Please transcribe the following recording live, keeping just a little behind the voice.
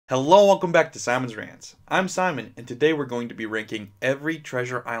Hello, welcome back to Simon's Rants. I'm Simon, and today we're going to be ranking every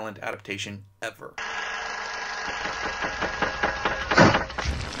Treasure Island adaptation ever.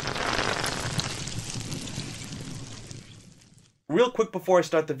 Real quick before I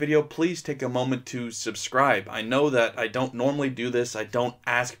start the video, please take a moment to subscribe. I know that I don't normally do this, I don't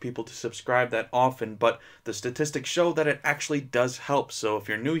ask people to subscribe that often, but the statistics show that it actually does help. So if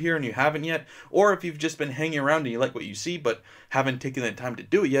you're new here and you haven't yet, or if you've just been hanging around and you like what you see but haven't taken the time to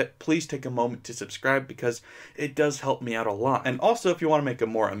do it yet, please take a moment to subscribe because it does help me out a lot. And also, if you want to make a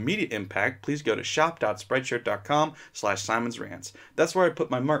more immediate impact, please go to shop.spreadshirt.com/SimonsRants. That's where I put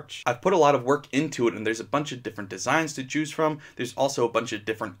my merch. I've put a lot of work into it and there's a bunch of different designs to choose from. There's also a bunch of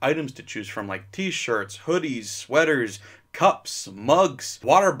different items to choose from, like t-shirts, hoodies, sweaters, cups, mugs,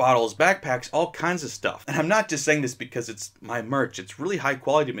 water bottles, backpacks, all kinds of stuff. And I'm not just saying this because it's my merch. It's really high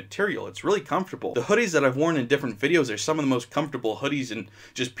quality material. It's really comfortable. The hoodies that I've worn in different videos are some of the most comfortable hoodies and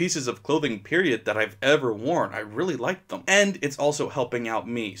just pieces of clothing, period, that I've ever worn. I really like them. And it's also helping out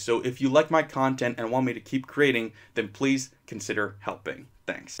me. So if you like my content and want me to keep creating, then please consider helping.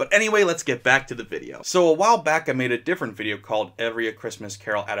 Thanks. But anyway, let's get back to the video. So a while back, I made a different video called Every A Christmas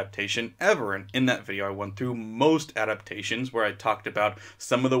Carol Adaptation Ever. And in that video, I went through most adaptations where I talked about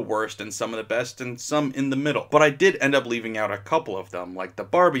some of the worst and some of the best and some in the middle. But I did end up leaving out a couple of them, like the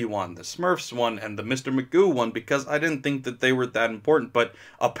Barbie one, the Smurfs one, and the Mr. Magoo one, because I didn't think that they were that important, but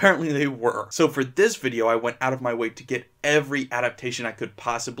apparently they were. So for this video, I went out of my way to get every adaptation I could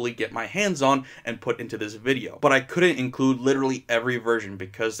possibly get my hands on and put into this video. But I couldn't include literally every version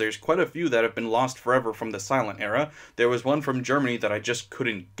because there's quite a few that have been lost forever from the silent era. There was one from Germany that I just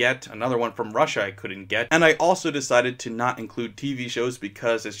couldn't get, another one from Russia I couldn't get, and I also decided to not include TV shows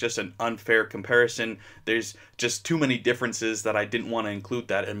because it's just an unfair comparison. There's just too many differences that I didn't want to include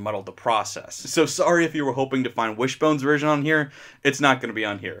that and muddle the process. So sorry if you were hoping to find Wishbone's version on here, it's not going to be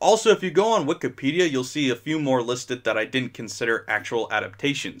on here. Also, if you go on Wikipedia, you'll see a few more listed that I didn't consider actual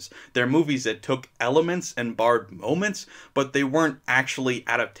adaptations. They're movies that took elements and borrowed moments, but they weren't actually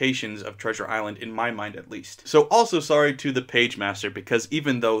adaptations of Treasure Island, in my mind at least. So also sorry to the Page Master, because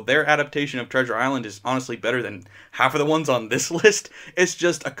even though their adaptation of Treasure Island is honestly better than half of the ones on this list, it's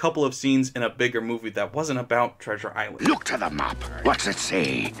just a couple of scenes in a bigger movie that wasn't about Treasure Island. Look to the map. What's it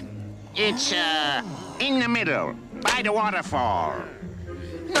say? It's, in the middle, by the waterfall.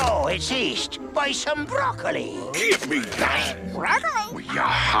 No, it's east, by some broccoli. Give me that! Broccoli? You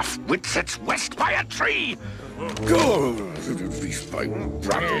half-wits, it's west by a tree! Go! East by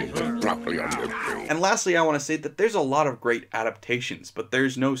broccoli on your tree. And lastly, I want to say that there's a lot of great adaptations, but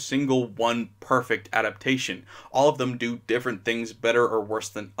there's no single one perfect adaptation. All of them do different things better or worse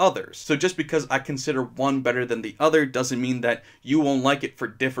than others. So just because I consider one better than the other doesn't mean that you won't like it for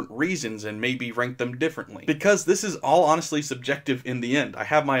different reasons and maybe rank them differently. Because this is all honestly subjective in the end. I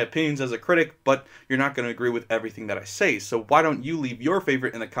have my opinions as a critic, but you're not going to agree with everything that I say. So why don't you leave your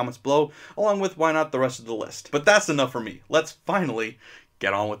favorite in the comments below, along with why not the rest of the list. But that's enough for me. Let's finally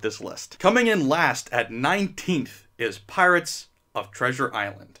get on with this list. Coming in last at 19th is Pirates of Treasure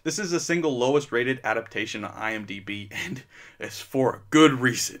Island. This is the single lowest rated adaptation on IMDb, and it's for a good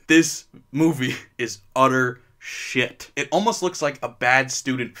reason. This movie is utter shit. It almost looks like a bad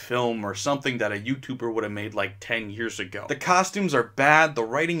student film or something that a YouTuber would have made like 10 years ago. The costumes are bad, the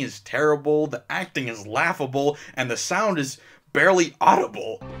writing is terrible, the acting is laughable, and the sound is barely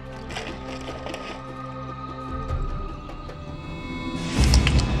audible.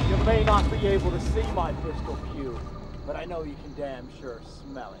 You may not be able to see my pistol pew, but I know you can damn sure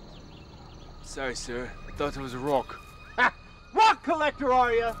smell it. Sorry, sir. I thought it was a rock. Ha! Rock collector,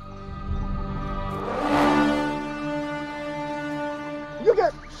 are you? You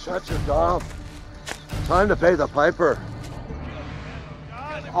get... Shut your mouth. Time to pay the piper.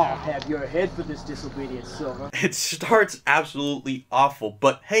 I'll have your head for this disobedient Silver. It starts absolutely awful,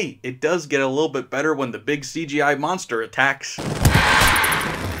 but hey, it does get a little bit better when the big CGI monster attacks. It's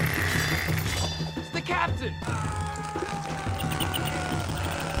the captain!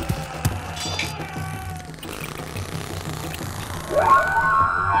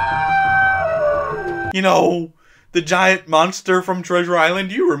 You know, the giant monster from Treasure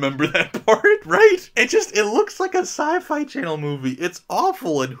Island, you remember that part, right? It looks like a Sci-Fi Channel movie. It's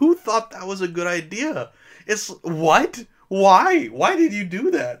awful, and who thought that was a good idea? It's, what? Why? Why did you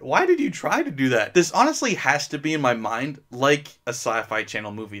do that? Why did you try to do that? This honestly has to be in my mind like a Sci-Fi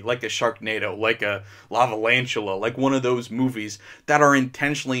Channel movie, like a Sharknado, like a Lavalantula, like one of those movies that are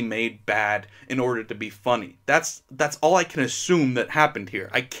intentionally made bad in order to be funny. That's all I can assume that happened here.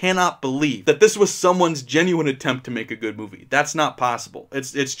 I cannot believe that this was someone's genuine attempt to make a good movie. That's not possible.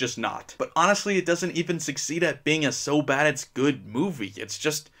 It's just not. But honestly, it doesn't even succeed at being a so bad it's good movie. It's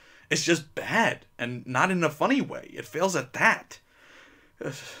just It's just bad, and not in a funny way. It fails at that.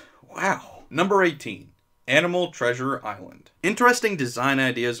 Wow. Number 18. Animal Treasure Island. Interesting design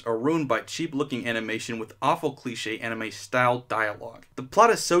ideas are ruined by cheap-looking animation with awful cliche anime-style dialogue. The plot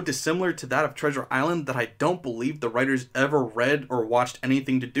is so dissimilar to that of Treasure Island that I don't believe the writers ever read or watched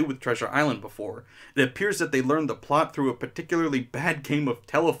anything to do with Treasure Island before. It appears that they learned the plot through a particularly bad game of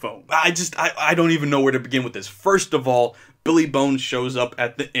telephone. I don't even know where to begin with this. First of all, Billy Bones shows up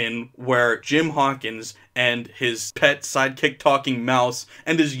at the inn where Jim Hawkins and his pet sidekick talking mouse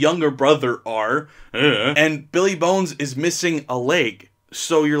and his younger brother are. And Billy Bones is missing a leg.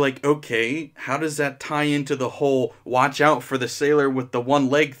 So you're like, okay, how does that tie into the whole watch out for the sailor with the one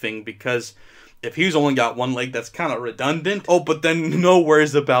leg thing? Because if he's only got one leg, that's kind of redundant. Oh, but then no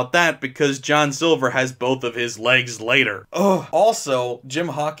worries about that because John Silver has both of his legs later. Oh. Also, Jim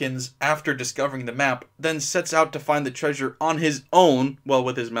Hawkins, after discovering the map, then sets out to find the treasure on his own, well,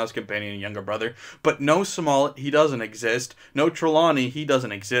 with his mouse companion and younger brother. But no Smollett, he doesn't exist. No Trelawney, he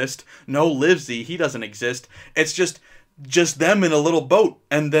doesn't exist. No Livesey, he doesn't exist. It's just them in a little boat,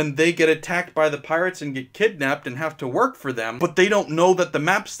 and then they get attacked by the pirates and get kidnapped and have to work for them, but they don't know that the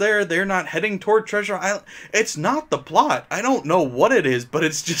map's there. They're not heading toward Treasure Island. It's not the plot. I don't know what it is, but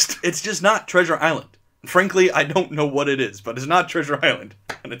it's just not Treasure Island. Frankly, I don't know what it is, but it's not Treasure Island,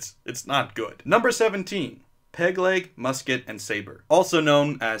 and it's not good. Number 17. Pegleg, Musket, and Saber. Also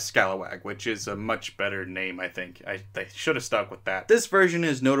known as Scalawag, which is a much better name, I think. They should have stuck with that. This version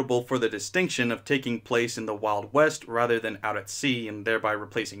is notable for the distinction of taking place in the Wild West rather than out at sea, and thereby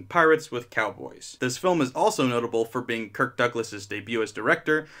replacing pirates with cowboys. This film is also notable for being Kirk Douglas's debut as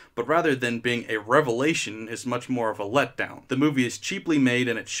director, but rather than being a revelation, is much more of a letdown. The movie is cheaply made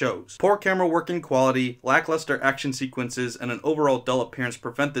and it shows. Poor camera working quality, lackluster action sequences, and an overall dull appearance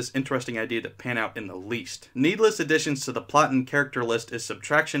prevent this interesting idea to pan out in the least. Needless additions to the plot and character list is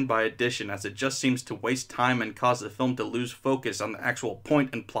subtraction by addition, as it just seems to waste time and cause the film to lose focus on the actual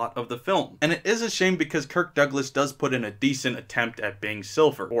point and plot of the film. And it is a shame because Kirk Douglas does put in a decent attempt at being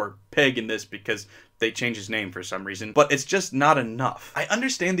Silver, or Peg in this because they change his name for some reason, but it's just not enough. I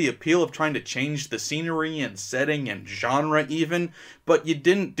understand the appeal of trying to change the scenery and setting and genre even, but you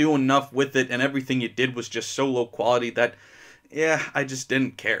didn't do enough with it, and everything you did was just so low quality that yeah, I just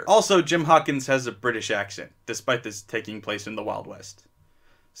didn't care. Also, Jim Hawkins has a British accent, despite this taking place in the Wild West.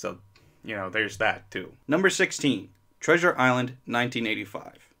 So, you know, there's that too. Number 16, Treasure Island,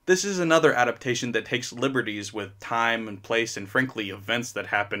 1985. This is another adaptation that takes liberties with time and place and frankly events that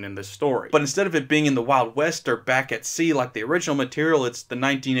happen in the story. But instead of it being in the Wild West or back at sea like the original material, it's the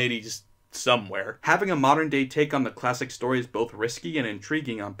 1980s somewhere. Having a modern day take on the classic story is both risky and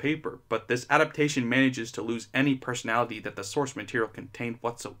intriguing on paper, but this adaptation manages to lose any personality that the source material contained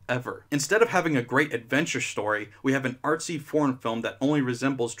whatsoever. Instead of having a great adventure story, we have an artsy foreign film that only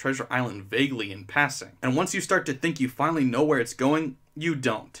resembles Treasure Island vaguely in passing. And once you start to think you finally know where it's going, you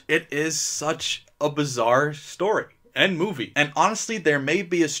don't. It is such a bizarre story and movie. And honestly, there may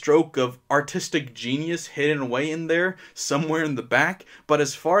be a stroke of artistic genius hidden away in there, somewhere in the back, but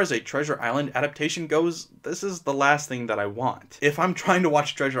as far as a Treasure Island adaptation goes, this is the last thing that I want. If I'm trying to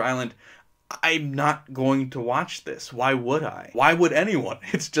watch Treasure Island, I'm not going to watch this. Why would I? Why would anyone?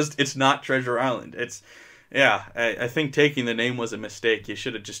 It's not Treasure Island. Yeah, I think taking the name was a mistake. You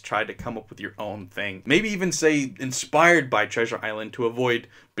should have just tried to come up with your own thing. Maybe even say inspired by Treasure Island to avoid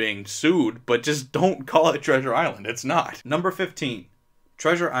being sued, but just don't call it Treasure Island. It's not. Number 15.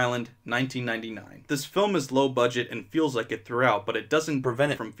 Treasure Island, 1999. This film is low budget and feels like it throughout, but it doesn't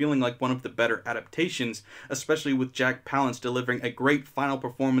prevent it from feeling like one of the better adaptations, especially with Jack Palance delivering a great final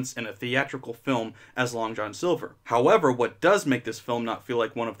performance in a theatrical film as Long John Silver. However, what does make this film not feel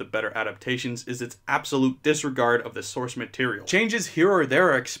like one of the better adaptations is its absolute disregard of the source material. Changes here or there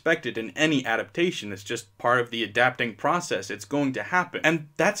are expected in any adaptation. It's just part of the adapting process. It's going to happen. And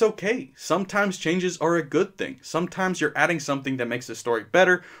that's okay. Sometimes changes are a good thing. Sometimes you're adding something that makes the story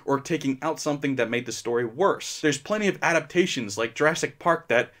better or taking out something that made the story worse. There's plenty of adaptations like Jurassic Park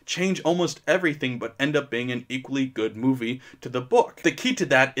that change almost everything but end up being an equally good movie to the book. The key to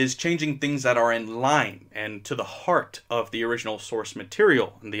that is changing things that are in line and to the heart of the original source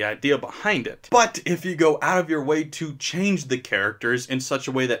material and the idea behind it. But if you go out of your way to change the characters in such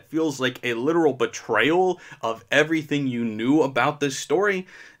a way that feels like a literal betrayal of everything you knew about this story,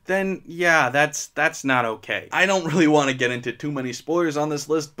 then yeah, that's not okay. I don't really want to get into too many spoilers on this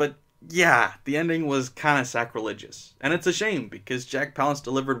list, but yeah, the ending was kind of sacrilegious. And it's a shame, because Jack Palance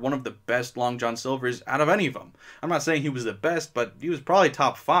delivered one of the best Long John Silvers out of any of them. I'm not saying he was the best, but he was probably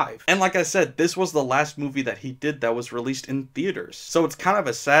top 5. And like I said, this was the last movie that he did that was released in theaters. So it's kind of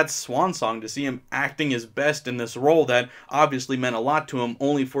a sad swan song to see him acting his best in this role that obviously meant a lot to him,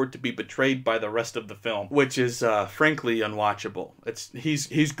 only for it to be betrayed by the rest of the film, which is frankly unwatchable.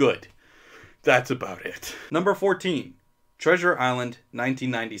 He's good. That's about it. Number 14. Treasure Island,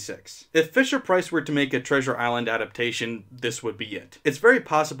 1996. If Fisher-Price were to make a Treasure Island adaptation, this would be it. It's very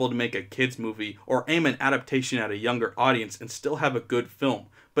possible to make a kids movie or aim an adaptation at a younger audience and still have a good film,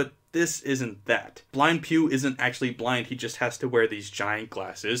 but this isn't that. Blind Pew isn't actually blind, he just has to wear these giant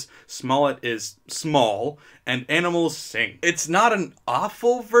glasses. Smollett is small, and animals sing. It's not an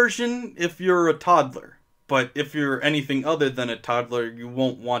awful version if you're a toddler. But if you're anything other than a toddler, you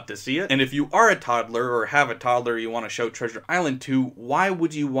won't want to see it. And if you are a toddler or have a toddler you want to show Treasure Island to, why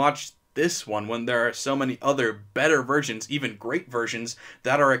would you watch this one when there are so many other better versions, even great versions,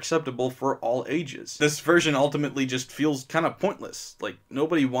 that are acceptable for all ages? This version ultimately just feels kind of pointless. Like,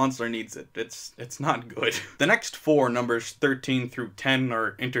 nobody wants or needs it. It's not good. The next 4 numbers, 13 through 10,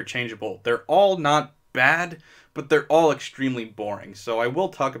 are interchangeable. They're all not bad, but they're all extremely boring. So I will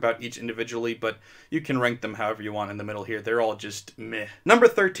talk about each individually, but you can rank them however you want in the middle here. They're all just meh. Number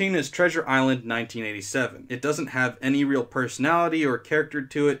 13 is Treasure Island 1987. It doesn't have any real personality or character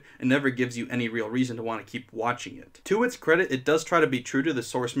to it, and never gives you any real reason to want to keep watching it. To its credit, it does try to be true to the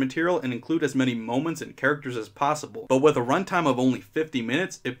source material and include as many moments and characters as possible, but with a runtime of only 50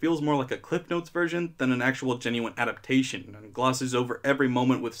 minutes, it feels more like a Cliff Notes version than an actual genuine adaptation, and glosses over every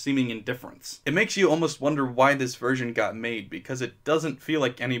moment with seeming indifference. It makes you almost wonder why this version got made, because it doesn't feel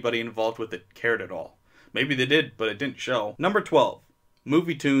like anybody involved with it cared at all. Maybe they did, but it didn't show. Number 12.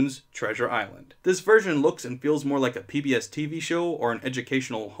 Movie Tunes Treasure Island. This version looks and feels more like a PBS TV show or an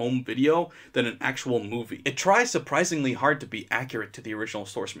educational home video than an actual movie. It tries surprisingly hard to be accurate to the original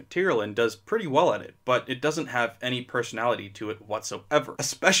source material and does pretty well at it, but it doesn't have any personality to it whatsoever.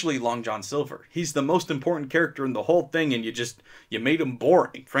 Especially Long John Silver. He's the most important character in the whole thing, and you made him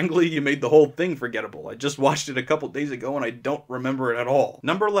boring. Frankly, you made the whole thing forgettable. I just watched it a couple days ago and I don't remember it at all.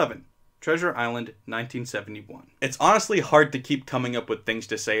 Number 11. Treasure Island 1971. It's honestly hard to keep coming up with things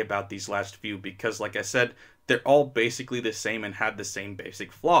to say about these last few because, like I said, they're all basically the same and had the same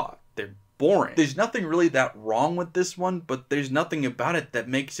basic flaw. They're boring. There's nothing really that wrong with this one, but there's nothing about it that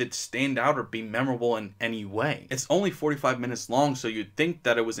makes it stand out or be memorable in any way. It's only 45 minutes long, so you'd think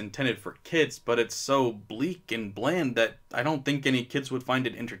that it was intended for kids, but it's so bleak and bland that I don't think any kids would find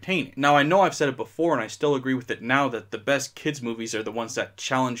it entertaining. Now, I know I've said it before, and I still agree with it now, that the best kids movies are the ones that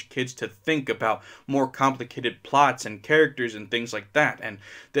challenge kids to think about more complicated plots and characters and things like that, and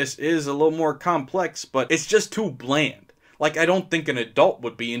this is a little more complex, but it's just too bland. Like, I don't think an adult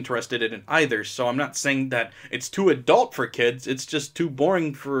would be interested in it either, so I'm not saying that it's too adult for kids, it's just too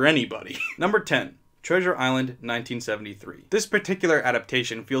boring for anybody. Number 10. Treasure Island 1973. This particular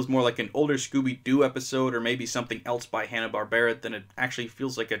adaptation feels more like an older Scooby-Doo episode or maybe something else by Hanna-Barbera than it actually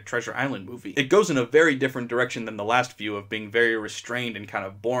feels like a Treasure Island movie. It goes in a very different direction than the last few of being very restrained and kind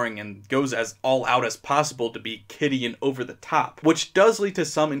of boring, and goes as all out as possible to be kiddie and over the top, which does lead to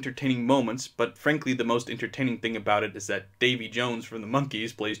some entertaining moments, but frankly the most entertaining thing about it is that Davy Jones from the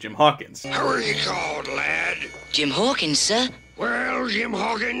Monkees plays Jim Hawkins. How are you called, lad? Jim Hawkins, sir. Well, Jim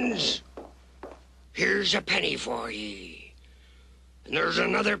Hawkins, here's a penny for ye. And there's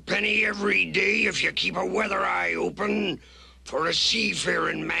another penny every day if you keep a weather eye open for a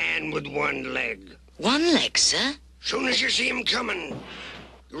seafaring man with one leg. One leg, sir? Soon as you see him coming,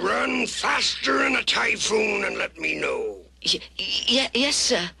 run faster than a typhoon and let me know. Yes,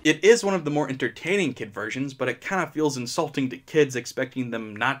 sir. It is one of the more entertaining kid versions, but it kind of feels insulting to kids, expecting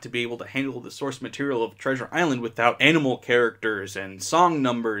them not to be able to handle the source material of Treasure Island without animal characters and song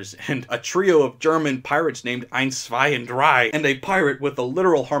numbers and a trio of German pirates named 1, 2, and 3, and a pirate with a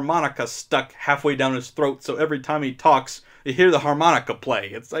literal harmonica stuck halfway down his throat, so every time he talks, you hear the harmonica play.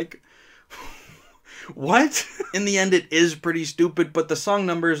 It's like, what? In the end, it is pretty stupid, but the song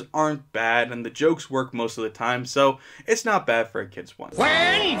numbers aren't bad, and the jokes work most of the time, so it's not bad for a kid's one.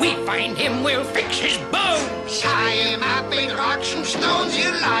 When we find him, we'll fix his bones. Tie him up in rocks and stones,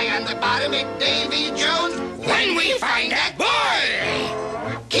 he'll lie on the bottom at Davy Jones. When we find that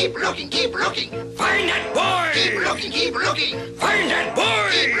boy, keep looking, keep looking. Find that boy. Keep looking, keep looking. Find that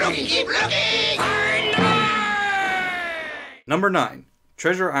boy. Keep looking, keep looking. Find that. Number 9.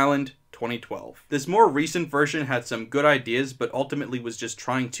 Treasure Island 2012. This more recent version had some good ideas, but ultimately was just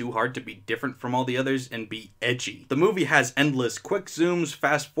trying too hard to be different from all the others and be edgy. The movie has endless quick zooms,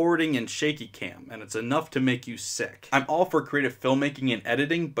 fast forwarding, and shaky cam, and it's enough to make you sick. I'm all for creative filmmaking and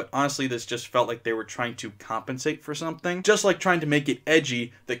editing, but honestly this just felt like they were trying to compensate for something. Just like trying to make it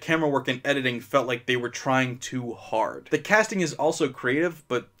edgy, the camera work and editing felt like they were trying too hard. The casting is also creative,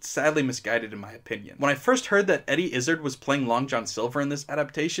 but sadly misguided in my opinion. When I first heard that Eddie Izzard was playing Long John Silver in this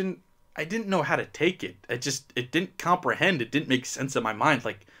adaptation, I didn't know how to take it. It didn't comprehend, it didn't make sense in my mind.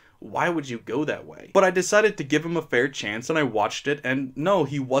 Like, why would you go that way? But I decided to give him a fair chance and I watched it, and no,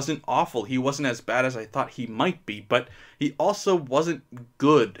 he wasn't awful. He wasn't as bad as I thought he might be, but he also wasn't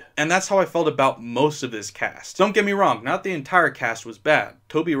good. And that's how I felt about most of this cast. Don't get me wrong, not the entire cast was bad.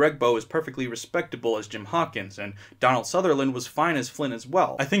 Toby Regbo is perfectly respectable as Jim Hawkins, and Donald Sutherland was fine as Flynn as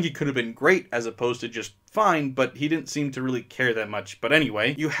well. I think he could have been great as opposed to just fine, but he didn't seem to really care that much. But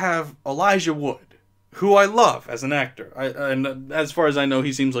anyway, you have Elijah Wood, who I love as an actor. And as far as I know,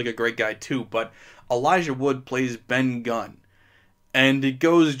 he seems like a great guy too, but Elijah Wood plays Ben Gunn. And it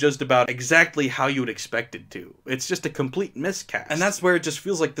goes just about exactly how you would expect it to. It's just a complete miscast. And that's where it just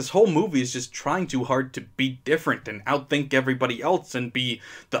feels like this whole movie is just trying too hard to be different and outthink everybody else and be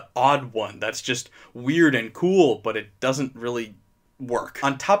the odd one that's just weird and cool, but it doesn't really work.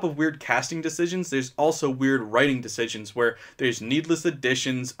 On top of weird casting decisions, there's also weird writing decisions where there's needless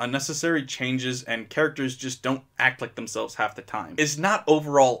additions, unnecessary changes, and characters just don't act like themselves half the time. It's not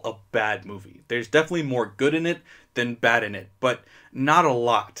overall a bad movie. There's definitely more good in it than bad in it, but not a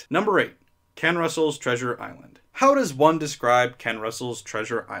lot. Number 8, Ken Russell's Treasure Island. How does one describe Ken Russell's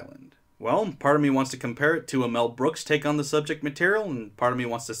Treasure Island? Well, part of me wants to compare it to a Mel Brooks take on the subject material, and part of me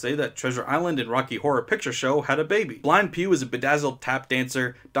wants to say that Treasure Island and Rocky Horror Picture Show had a baby. Blind Pew is a bedazzled tap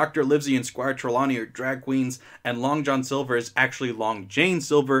dancer, Dr. Livesey and Squire Trelawney are drag queens, and Long John Silver is actually Long Jane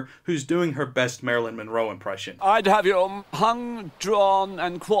Silver, who's doing her best Marilyn Monroe impression. I'd have you hung, drawn,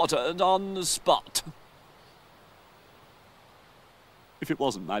 and quartered on the spot. If it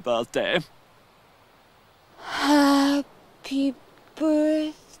wasn't my birthday. Happy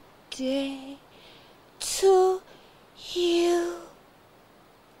birthday to you.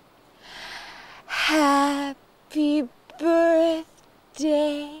 Happy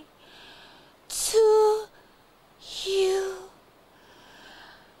birthday to you.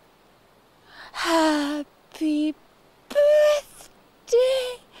 Happy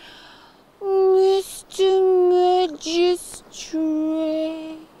birthday, Mr.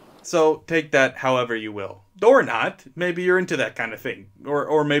 Magistrate. So take that however you will. Or not. Maybe you're into that kind of thing.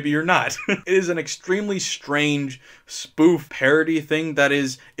 Or maybe you're not. It is an extremely strange spoof parody thing that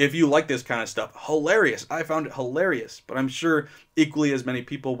is, if you like this kind of stuff, hilarious. I found it hilarious, but I'm sure equally as many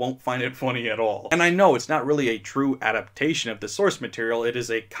people won't find it funny at all. And I know it's not really a true adaptation of the source material. It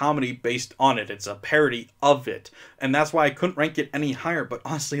is a comedy based on it. It's a parody of it. And that's why I couldn't rank it any higher. But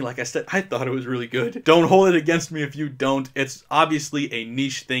honestly, like I said, I thought it was really good. Don't hold it against me if you don't. It's obviously a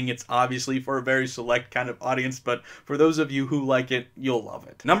niche thing. It's obviously for a very select kind of audience. But for those of you who like it, you'll love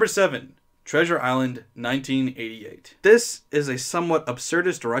it. Number 7. Treasure Island, 1988. This is a somewhat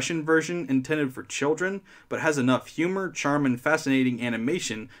absurdist Russian version intended for children, but has enough humor, charm, and fascinating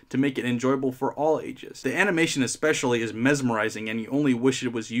animation to make it enjoyable for all ages. The animation especially is mesmerizing, and you only wish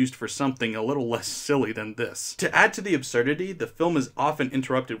it was used for something a little less silly than this. To add to the absurdity, the film is often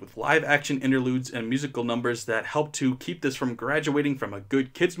interrupted with live-action interludes and musical numbers that help to keep this from graduating from a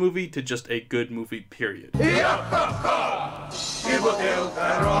good kids movie to just a good movie, period.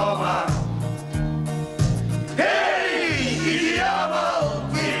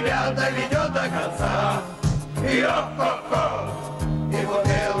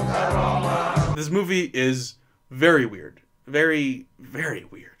 This movie is very weird. Very, very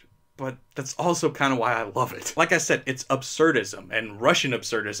weird. But that's also kind of why I love it. Like I said, it's absurdism, and Russian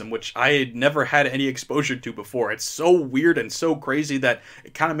absurdism, which I had never had any exposure to before. It's so weird and so crazy that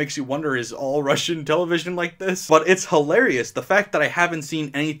it kind of makes you wonder, is all Russian television like this? But it's hilarious. The fact that I haven't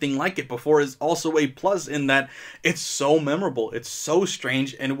seen anything like it before is also a plus in that it's so memorable, it's so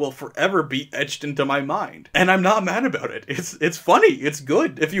strange, and it will forever be etched into my mind. And I'm not mad about it. It's funny, it's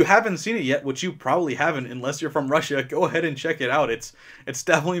good. If you haven't seen it yet, which you probably haven't unless you're from Russia, go ahead and check it out. It's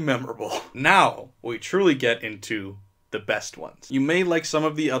definitely memorable. Now, we truly get into the best ones. You may like some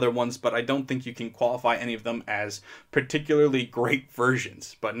of the other ones, but I don't think you can qualify any of them as particularly great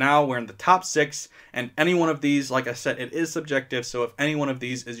versions. But now we're in the top 6, and any one of these, like I said, it is subjective, so if any one of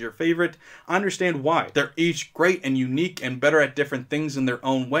these is your favorite, I understand why. They're each great and unique and better at different things in their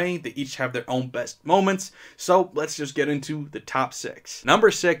own way. They each have their own best moments, so let's just get into the top 6. Number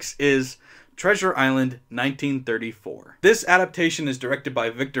 6 is Treasure Island, 1934. This adaptation is directed by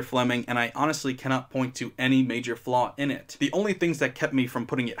Victor Fleming, and I honestly cannot point to any major flaw in it. The only things that kept me from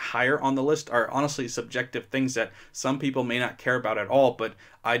putting it higher on the list are honestly subjective things that some people may not care about at all, but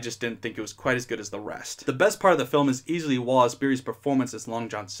I just didn't think it was quite as good as the rest. The best part of the film is easily Wallace Beery's performance as Long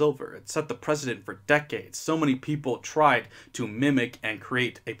John Silver. It set the precedent for decades. So many people tried to mimic and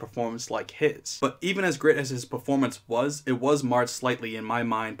create a performance like his. But even as great as his performance was, it was marred slightly in my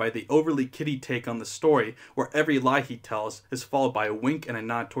mind by the overly kiddie take on the story, where every lie he tells is followed by a wink and a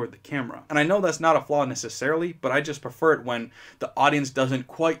nod toward the camera. And I know that's not a flaw necessarily, but I just prefer it when the audience doesn't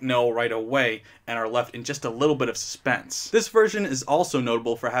quite know right away and are left in just a little bit of suspense. This version is also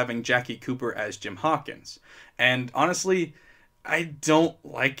notable for having Jackie Cooper as Jim Hawkins, and honestly, I don't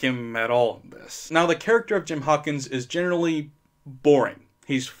like him at all in this. Now, the character of Jim Hawkins is generally boring.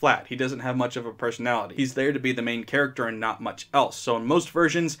 He's flat. He doesn't have much of a personality. He's there to be the main character and not much else. So in most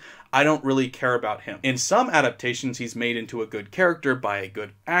versions, I don't really care about him. In some adaptations, he's made into a good character by a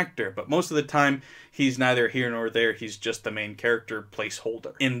good actor, but most of the time, he's neither here nor there. He's just the main character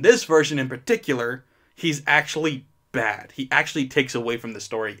placeholder. In this version in particular, he's actually bad. He actually takes away from the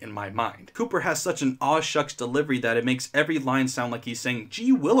story in my mind. Cooper has such an aw shucks delivery that it makes every line sound like he's saying,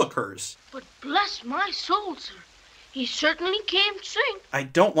 "Gee willikers." But bless my soul, sir. He certainly can sing. I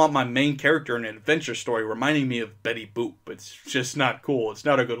don't want my main character in an adventure story reminding me of Betty Boop. It's just not cool. It's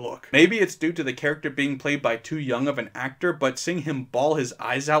not a good look. Maybe it's due to the character being played by too young of an actor, but seeing him bawl his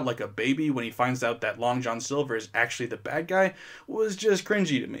eyes out like a baby when he finds out that Long John Silver is actually the bad guy was just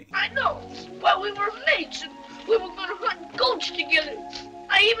cringy to me. I know. Well, we were mates and we were going to hunt goats together.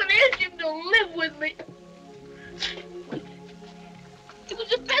 I even asked him to live with me. He was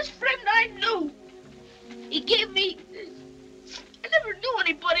the best friend I knew. He gave me... I never knew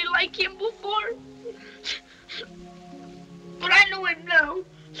anybody like him before. But I know him now.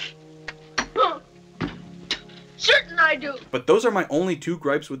 Certain I do. But those are my only two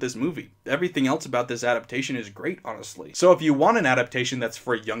gripes with this movie. Everything else about this adaptation is great, honestly. So if you want an adaptation that's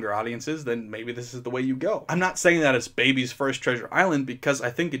for younger audiences, then maybe this is the way you go. I'm not saying that it's baby's first Treasure Island, because I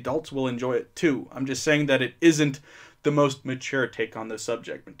think adults will enjoy it too. I'm just saying that it isn't the most mature take on the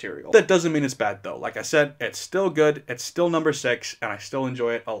subject material. That doesn't mean it's bad though. Like I said, it's still good, it's still number 6, and I still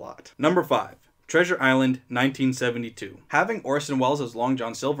enjoy it a lot. Number 5. Treasure Island, 1972. Having Orson Welles as Long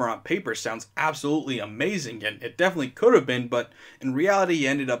John Silver on paper sounds absolutely amazing, and it definitely could have been, but in reality he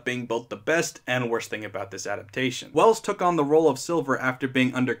ended up being both the best and worst thing about this adaptation. Welles took on the role of Silver after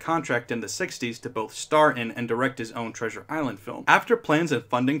being under contract in the 60s to both star in and direct his own Treasure Island film. After plans and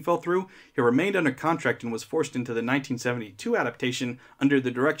funding fell through, he remained under contract and was forced into the 1972 adaptation under the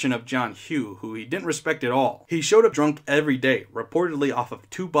direction of John Hugh, who he didn't respect at all. He showed up drunk every day, reportedly off of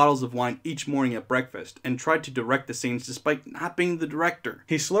 2 bottles of wine each morning at breakfast, and tried to direct the scenes despite not being the director.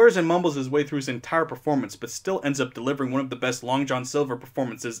 He slurs and mumbles his way through his entire performance, but still ends up delivering one of the best Long John Silver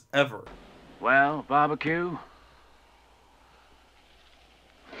performances ever. Well, barbecue?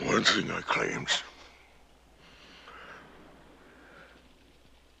 One thing I claims.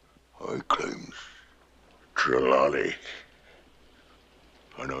 I claims Trelawney.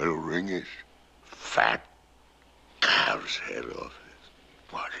 And I'll wring his fat calf's head off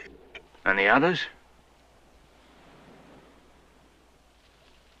his body. And the others?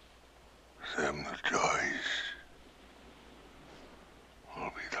 Them that dies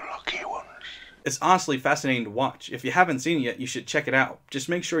will be the lucky ones. It's honestly fascinating to watch. If you haven't seen it yet, you should check it out. Just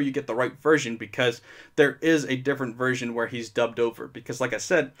make sure you get the right version, because there is a different version where he's dubbed over. Because like I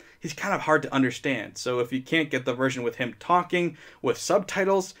said, he's kind of hard to understand. So if you can't get the version with him talking with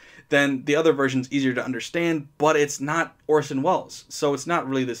subtitles, then the other version's easier to understand, but it's not Orson Welles, so it's not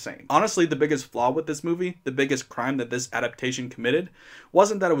really the same. Honestly, the biggest flaw with this movie, the biggest crime that this adaptation committed,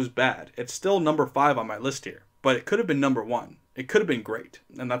 wasn't that it was bad. It's still number 5 on my list here, but it could have been number 1. It could have been great,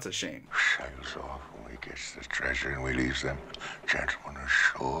 and that's a shame. Sails off when we gets the treasure and we leaves them gentlemen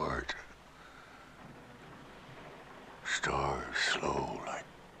ashore to starve slow like.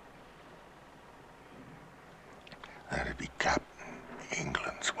 That'd be Captain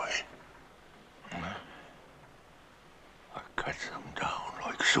England's way. I cut them down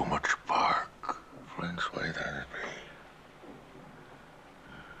like so much bark. Flint's way that'd be.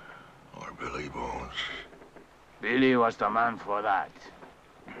 Or Billy Bones. Billy was the man for that.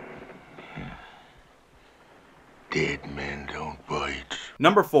 Dead men don't bite.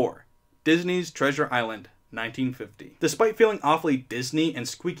 Number 4. Disney's Treasure Island, 1950. Despite feeling awfully Disney and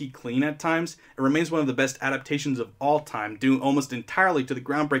squeaky clean at times, it remains one of the best adaptations of all time, due almost entirely to the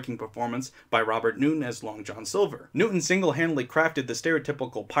groundbreaking performance by Robert Newton as Long John Silver. Newton single-handedly crafted the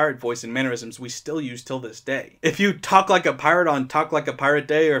stereotypical pirate voice and mannerisms we still use till this day. If you talk like a pirate on Talk Like a Pirate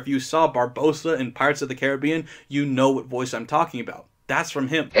Day, or if you saw Barbossa in Pirates of the Caribbean, you know what voice I'm talking about. That's from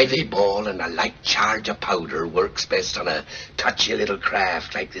him. Heavy ball and a light charge of powder works best on a touchy little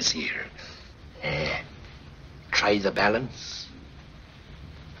craft like this here. Try the balance.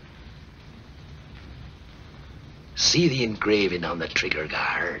 See the engraving on the trigger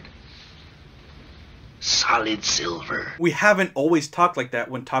guard? Solid silver. We haven't always talked like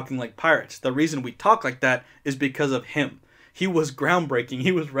that when talking like pirates. The reason we talk like that is because of him. He was groundbreaking,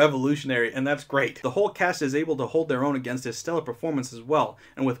 he was revolutionary, and that's great. The whole cast is able to hold their own against his stellar performance as well,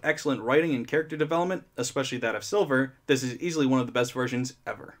 and with excellent writing and character development, especially that of Silver, this is easily one of the best versions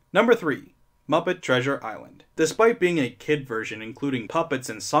ever. Number 3. Muppet Treasure Island. Despite being a kid version including puppets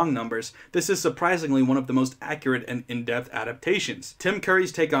and song numbers, this is surprisingly one of the most accurate and in-depth adaptations. Tim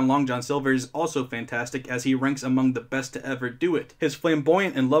Curry's take on Long John Silver is also fantastic, as he ranks among the best to ever do it. His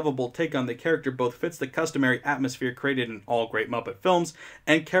flamboyant and lovable take on the character both fits the customary atmosphere created in all great Muppet films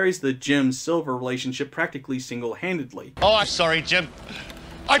and carries the Jim-Silver relationship practically single-handedly. Oh, I'm sorry, Jim.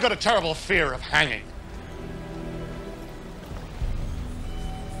 I got a terrible fear of hanging.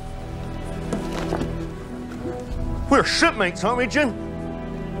 We're shipmates, aren't we, Jim?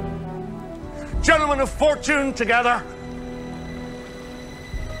 Gentlemen of fortune together.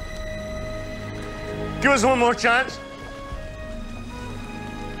 Give us one more chance.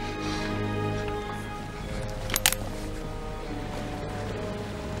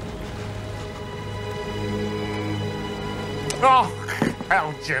 Oh,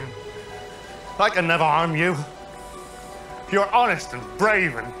 hell, Jim. I can never harm you. You're honest and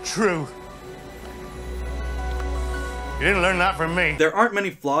brave and true. You didn't learn that from me. There aren't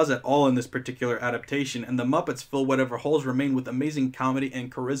many flaws at all in this particular adaptation, and the Muppets fill whatever holes remain with amazing comedy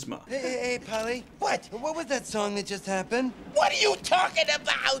and charisma. Hey, Polly. What? What was that song that just happened? What are you talking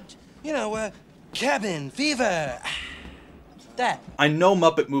about? You know, Cabin Fever. That. I know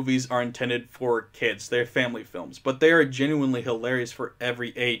Muppet movies are intended for kids, they're family films, but they are genuinely hilarious for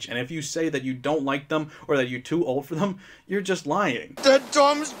every age, and if you say that you don't like them or that you're too old for them, you're just lying. Dead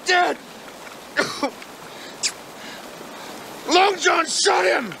Tom's dead! Long John shot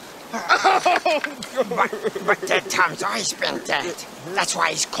him! But Dead Tom's always been dead. That's why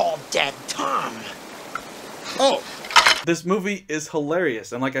he's called Dead Tom. Oh. This movie is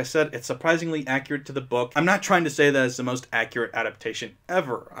hilarious, and like I said, it's surprisingly accurate to the book. I'm not trying to say that it's the most accurate adaptation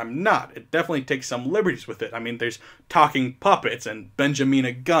ever. I'm not. It definitely takes some liberties with it. I mean, there's talking puppets and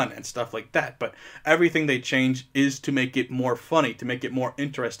Benjamin Gunn and stuff like that, but everything they change is to make it more funny, to make it more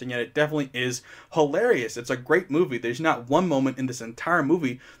interesting, and it definitely is hilarious. It's a great movie. There's not one moment in this entire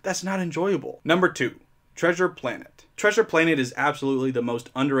movie that's not enjoyable. Number 2. Treasure Planet. Treasure Planet is absolutely the most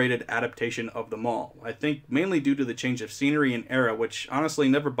underrated adaptation of them all. I think mainly due to the change of scenery and era, which honestly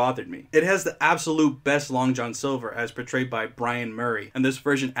never bothered me. It has the absolute best Long John Silver as portrayed by Brian Murray, and this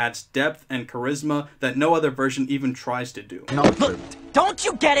version adds depth and charisma that no other version even tries to do. No, look, don't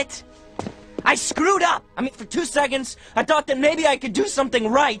you get it? I screwed up! I mean, for 2 seconds, I thought that maybe I could do something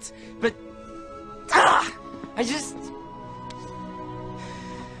right, but... I just...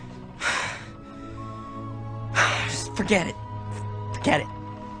 Just forget it. Forget it.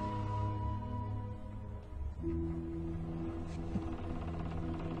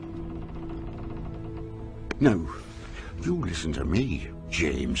 Now, you listen to me,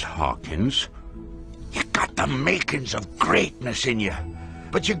 James Hawkins. You got the makings of greatness in you,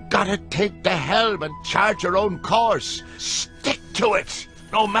 but you gotta take the helm and charge your own course. Stick to it,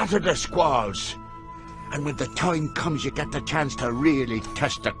 no matter the squalls. And when the time comes, you get the chance to really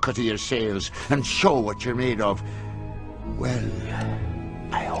test the cut of your sails and show what you're made of. Well,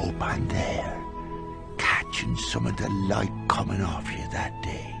 I hope I'm there, catching some of the light coming off you that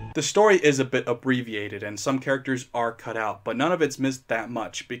day. The story is a bit abbreviated and some characters are cut out, but none of it's missed that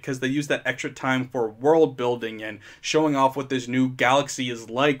much because they use that extra time for world building and showing off what this new galaxy is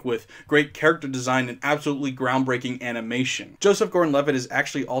like with great character design and absolutely groundbreaking animation. Joseph Gordon-Levitt is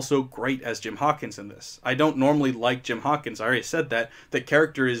actually also great as Jim Hawkins in this. I don't normally like Jim Hawkins, I already said that. The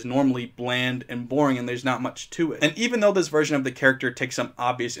character is normally bland and boring and there's not much to it. And even though this version of the character takes some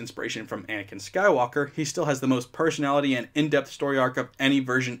obvious inspiration from Anakin Skywalker, he still has the most personality and in-depth story arc of any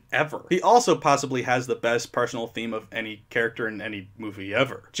version ever. He also possibly has the best personal theme of any character in any movie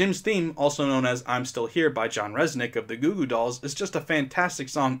ever. Jim's theme, also known as I'm Still Here by John Resnick of the Goo Goo Dolls, is just a fantastic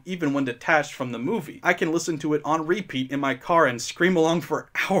song even when detached from the movie. I can listen to it on repeat in my car and scream along for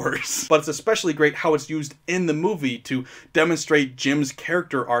hours. But it's especially great how it's used in the movie to demonstrate Jim's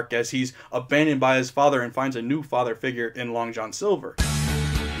character arc as he's abandoned by his father and finds a new father figure in Long John Silver.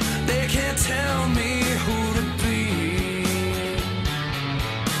 They can't tell me who to be,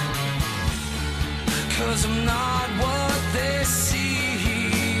 'cause I'm not what they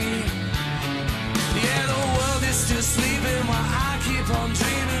see. Yeah, the world is still sleeping while I keep on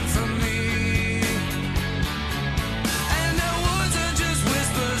dreaming for me. And their words are just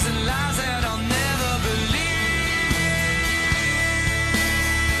whispers and lies that I'll never believe.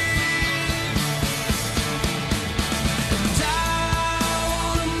 And I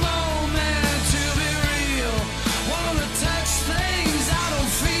want a moment to be real. Wanna touch things I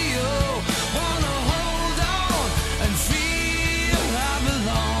don't feel. Wanna hold on and feel I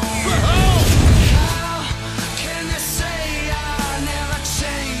belong. How can they say I never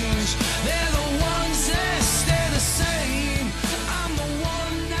change? They're the ones that stay the same. I'm the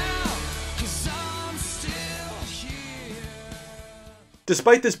one now, 'cause I'm still here.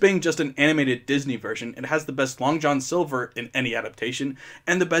 Despite this being just an animated Disney version, it has the best Long John Silver in any adaptation,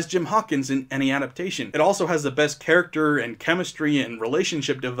 and the best Jim Hawkins in any adaptation. It also has the best character and chemistry and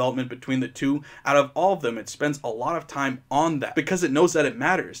relationship development between the two. Out of all of them, it spends a lot of time on that, because it knows that it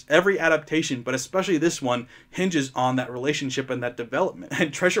matters. Every adaptation, but especially this one, hinges on that relationship and that development.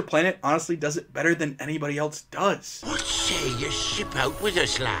 And Treasure Planet honestly does it better than anybody else does. What say you ship out with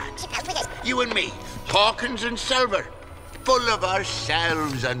us, lads? You and me, Hawkins and Silver, full of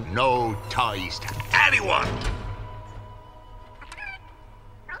ourselves and no ties to anyone.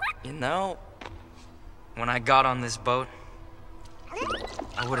 You know, when I got on this boat,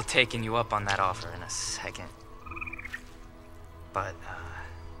 I would have taken you up on that offer in a second. But,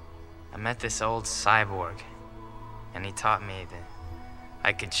 I met this old cyborg, and he taught me that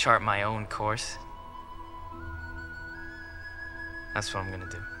I could chart my own course. That's what I'm gonna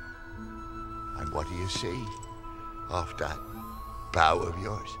do. And what do you see off that bow of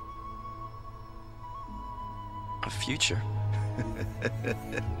yours? A future.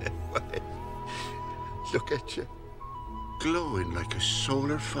 Why, look at you, glowing like a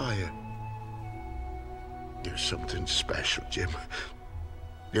solar fire. You're something special, Jim.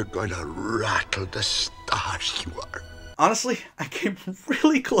 You're going to rattle the stars, you are. Honestly, I came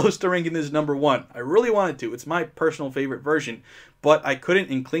really close to ranking this #1. I really wanted to. It's my personal favorite version, but I couldn't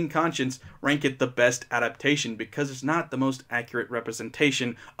in clean conscience rank it the best adaptation because it's not the most accurate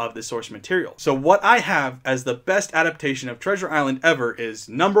representation of the source material. So what I have as the best adaptation of Treasure Island ever is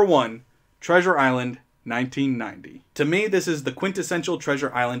 #1, Treasure Island 1990. To me, this is the quintessential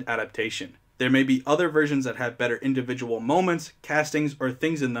Treasure Island adaptation. There may be other versions that have better individual moments, castings, or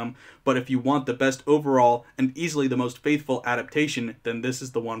things in them, but if you want the best overall and easily the most faithful adaptation, then this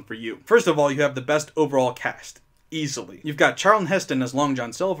is the one for you. First of all, you have the best overall cast. Easily. You've got Charlton Heston as Long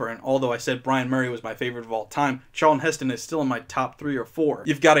John Silver, and although I said Brian Murray was my favorite of all time, Charlton Heston is still in my top 3 or 4.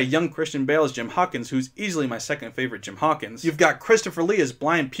 You've got a young Christian Bale as Jim Hawkins, who's easily my second favorite Jim Hawkins. You've got Christopher Lee as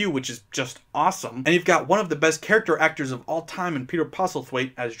Blind Pew, which is just awesome. And you've got one of the best character actors of all time in Peter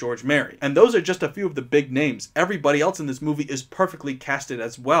Postlethwaite as George Merry. And those are just a few of the big names. Everybody else in this movie is perfectly casted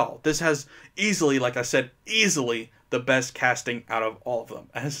as well. This has easily, like I said, easily the best casting out of all of them.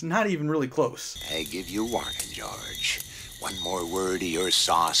 And it's not even really close. I give you warning, George. One more word of your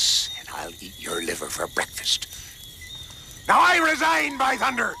sauce, and I'll eat your liver for breakfast. Now I resign, by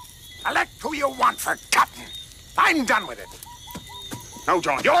thunder! Elect who you want for captain. I'm done with it. No,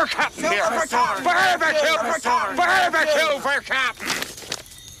 John, you're captain here. Barbecue for captain!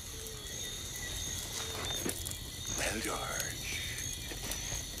 Well, George,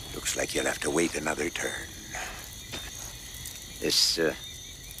 looks like you'll have to wait another turn. This,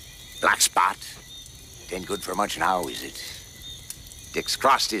 black spot ain't good for much now, is it? Dick's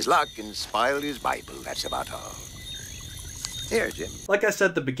crossed his luck and spoiled his Bible, that's about all. Here, Jim. Like I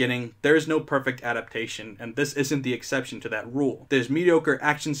said at the beginning, there is no perfect adaptation, and this isn't the exception to that rule. There's mediocre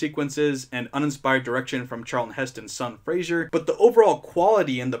action sequences and uninspired direction from Charlton Heston's son Fraser, but the overall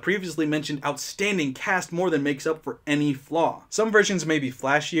quality and the previously mentioned outstanding cast more than makes up for any flaw. Some versions may be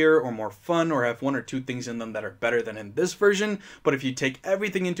flashier or more fun or have 1 or 2 things in them that are better than in this version, but if you take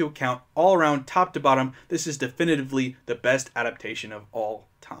everything into account, all around, top to bottom, this is definitively the best adaptation of all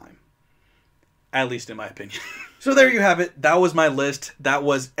time. At least in my opinion. So there you have it. That was my list. That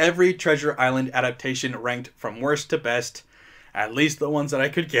was every Treasure Island adaptation ranked from worst to best. At least the ones that I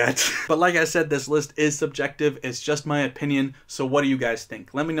could get. But like I said, this list is subjective. It's just my opinion. So what do you guys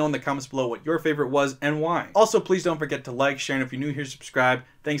think? Let me know in the comments below what your favorite was and why. Also, please don't forget to like, share, and if you're new here, subscribe.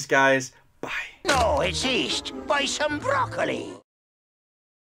 Thanks, guys. Bye. No, it's east. Buy some broccoli.